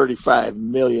 $635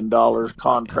 million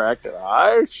contract, and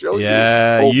I show you.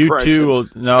 Yeah,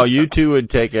 you two would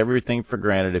take everything for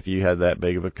granted if you had that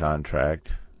big of a contract.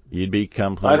 You'd be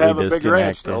completely I'd have a big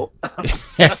ranch, though.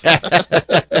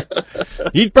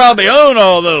 You'd probably own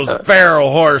all those feral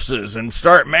horses and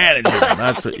start managing them.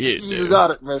 That's what you do. You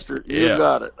got it, mister. You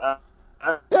got it.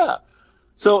 Yeah.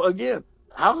 So again,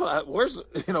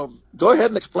 go ahead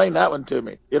and explain that one to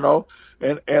me,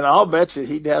 and I'll bet you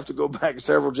he'd have to go back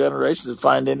several generations to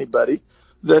find anybody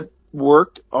that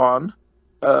worked on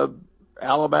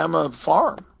Alabama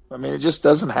farm. I mean, it just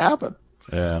doesn't happen.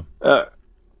 Yeah.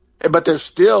 But there's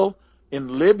still,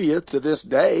 in Libya to this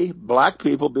day, black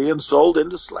people being sold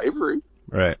into slavery.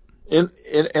 Right. In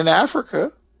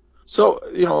Africa.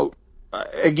 So,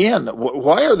 again,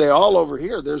 why are they all over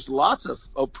here? There's lots of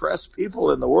oppressed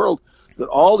people in the world, that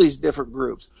all these different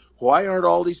groups. Why aren't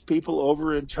all these people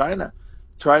over in China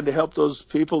trying to help those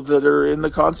people that are in the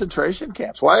concentration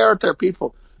camps? Why aren't there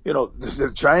people,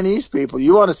 the Chinese people?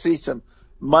 You want to see some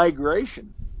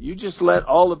migration. You just let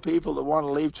all the people that want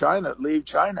to leave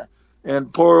China.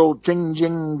 And poor old Xi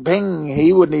Jinping,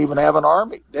 he wouldn't even have an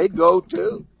army. They'd go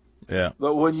too. Yeah.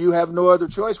 But when you have no other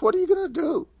choice, what are you going to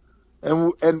do?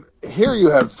 And here you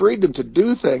have freedom to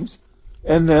do things,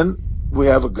 and then we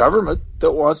have a government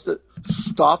that wants to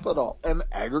stop it all. And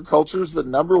agriculture is the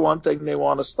number one thing they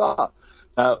want to stop.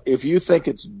 Now, if you think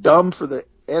it's dumb for the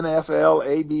NFL,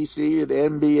 ABC, and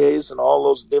NBAs and all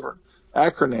those different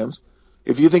acronyms,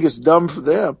 if you think it's dumb for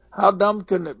them, how dumb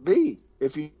can it be?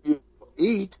 If you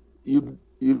eat,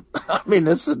 I mean,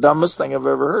 it's the dumbest thing I've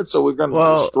ever heard. So we're going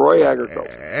to destroy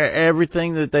agriculture.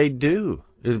 Everything that they do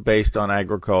is based on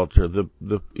agriculture.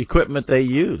 The equipment they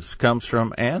use comes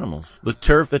from animals. The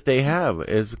turf that they have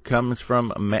comes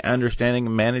from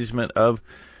understanding management of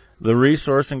the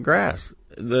resource and grass.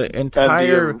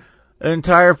 the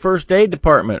entire first aid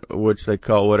department, which they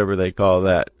call whatever they call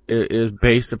that, is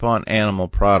based upon animal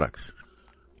products.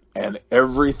 And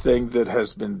everything that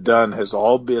has been done has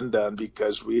all been done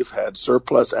because we've had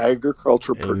surplus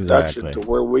agricultural production to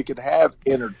where we could have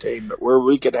entertainment, where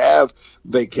we could have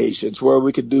vacations, where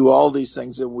we could do all these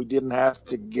things, and we didn't have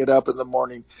to get up in the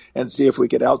morning and see if we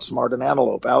could outsmart an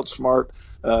antelope, outsmart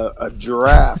a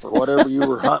giraffe, or whatever you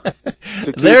were hunting.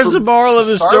 There's the moral of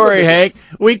the story, Hank.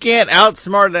 We can't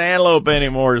outsmart an antelope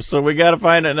anymore, so we got to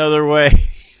find another way.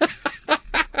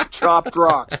 Chopped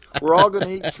rocks. We're all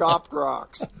going to eat chopped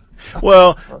rocks.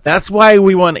 Well, that's why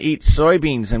we want to eat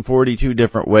soybeans in 42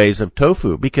 different ways of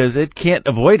tofu, because it can't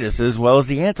avoid us as well as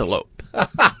the antelope.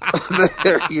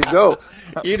 There you go.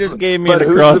 You just gave me an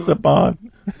across the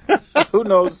pond. Who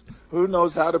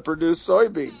knows how to produce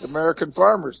soybeans? American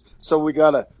farmers. So we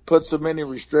got to put so many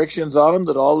restrictions on them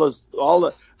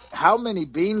that how many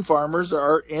bean farmers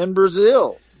are in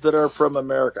Brazil that are from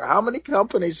America? How many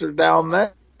companies are down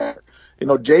there? You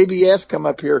know, JBS come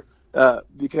up here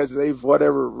because they've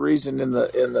whatever reason in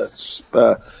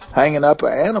the hanging up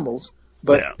of animals.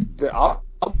 But I'll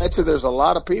bet you there's a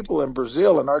lot of people in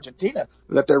Brazil and Argentina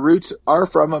that their roots are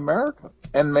from America,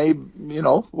 and maybe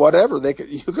whatever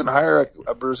you can hire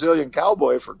a Brazilian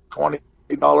cowboy for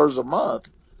 $20 a month.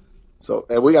 So,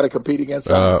 and we got to compete against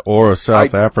them. Or a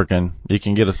South African. You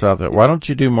can get a Why don't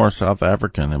you do more South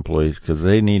African employees? Because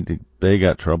they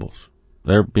got troubles.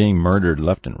 They're being murdered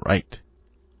left and right.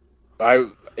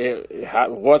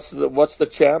 What's the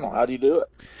channel? How do you do it?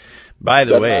 By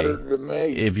the way,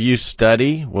 if you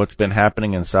study what's been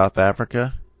happening in South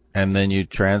Africa and then you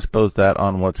transpose that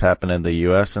on what's happened in the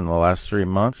U.S. in the last 3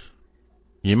 months,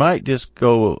 you might just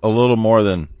go a little more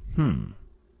than,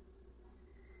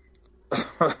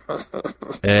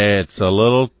 It's a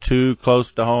little too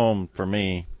close to home for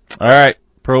me. All right,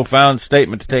 profound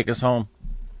statement to take us home.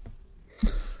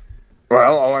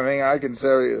 Well, the only thing I can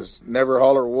say is never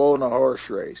holler whoa in a horse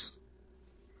race.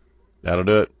 That'll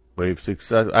do it. We've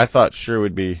success. I thought sure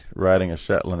we'd be riding a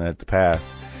Shetland at the pass.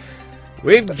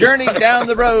 We've journeyed down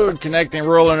the road connecting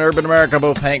rural and urban America.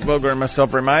 Both Hank Vogler and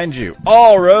myself remind you,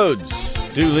 all roads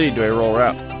do lead to a rural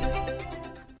route.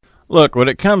 Look, when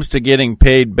it comes to getting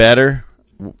paid better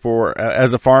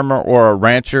as a farmer or a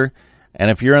rancher, and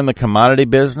if you're in the commodity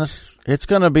business, it's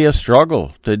going to be a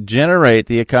struggle to generate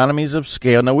the economies of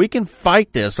scale. Now, we can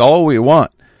fight this all we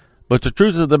want, but the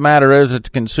truth of the matter is that the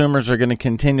consumers are going to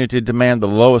continue to demand the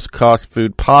lowest cost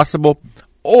food possible,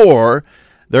 or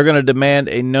they're going to demand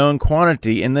a known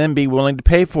quantity and then be willing to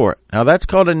pay for it. Now, that's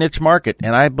called a niche market,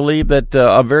 and I believe that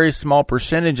a very small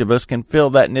percentage of us can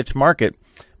fill that niche market,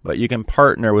 but you can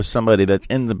partner with somebody that's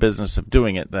in the business of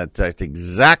doing it. That's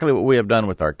exactly what we have done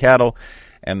with our cattle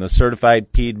and the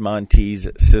certified Piedmontese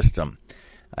system.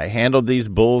 I handled these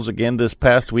bulls again this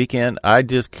past weekend. I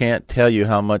just can't tell you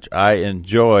how much I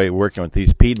enjoy working with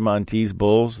these Piedmontese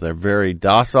bulls. They're very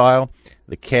docile.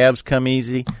 The calves come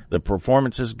easy. The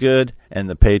performance is good. And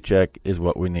the paycheck is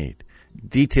what we need.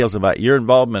 Details about your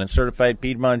involvement in certified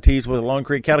Piedmontese with Lone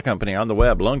Creek Cattle Company on the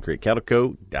web,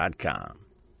 lonecreekcattleco.com.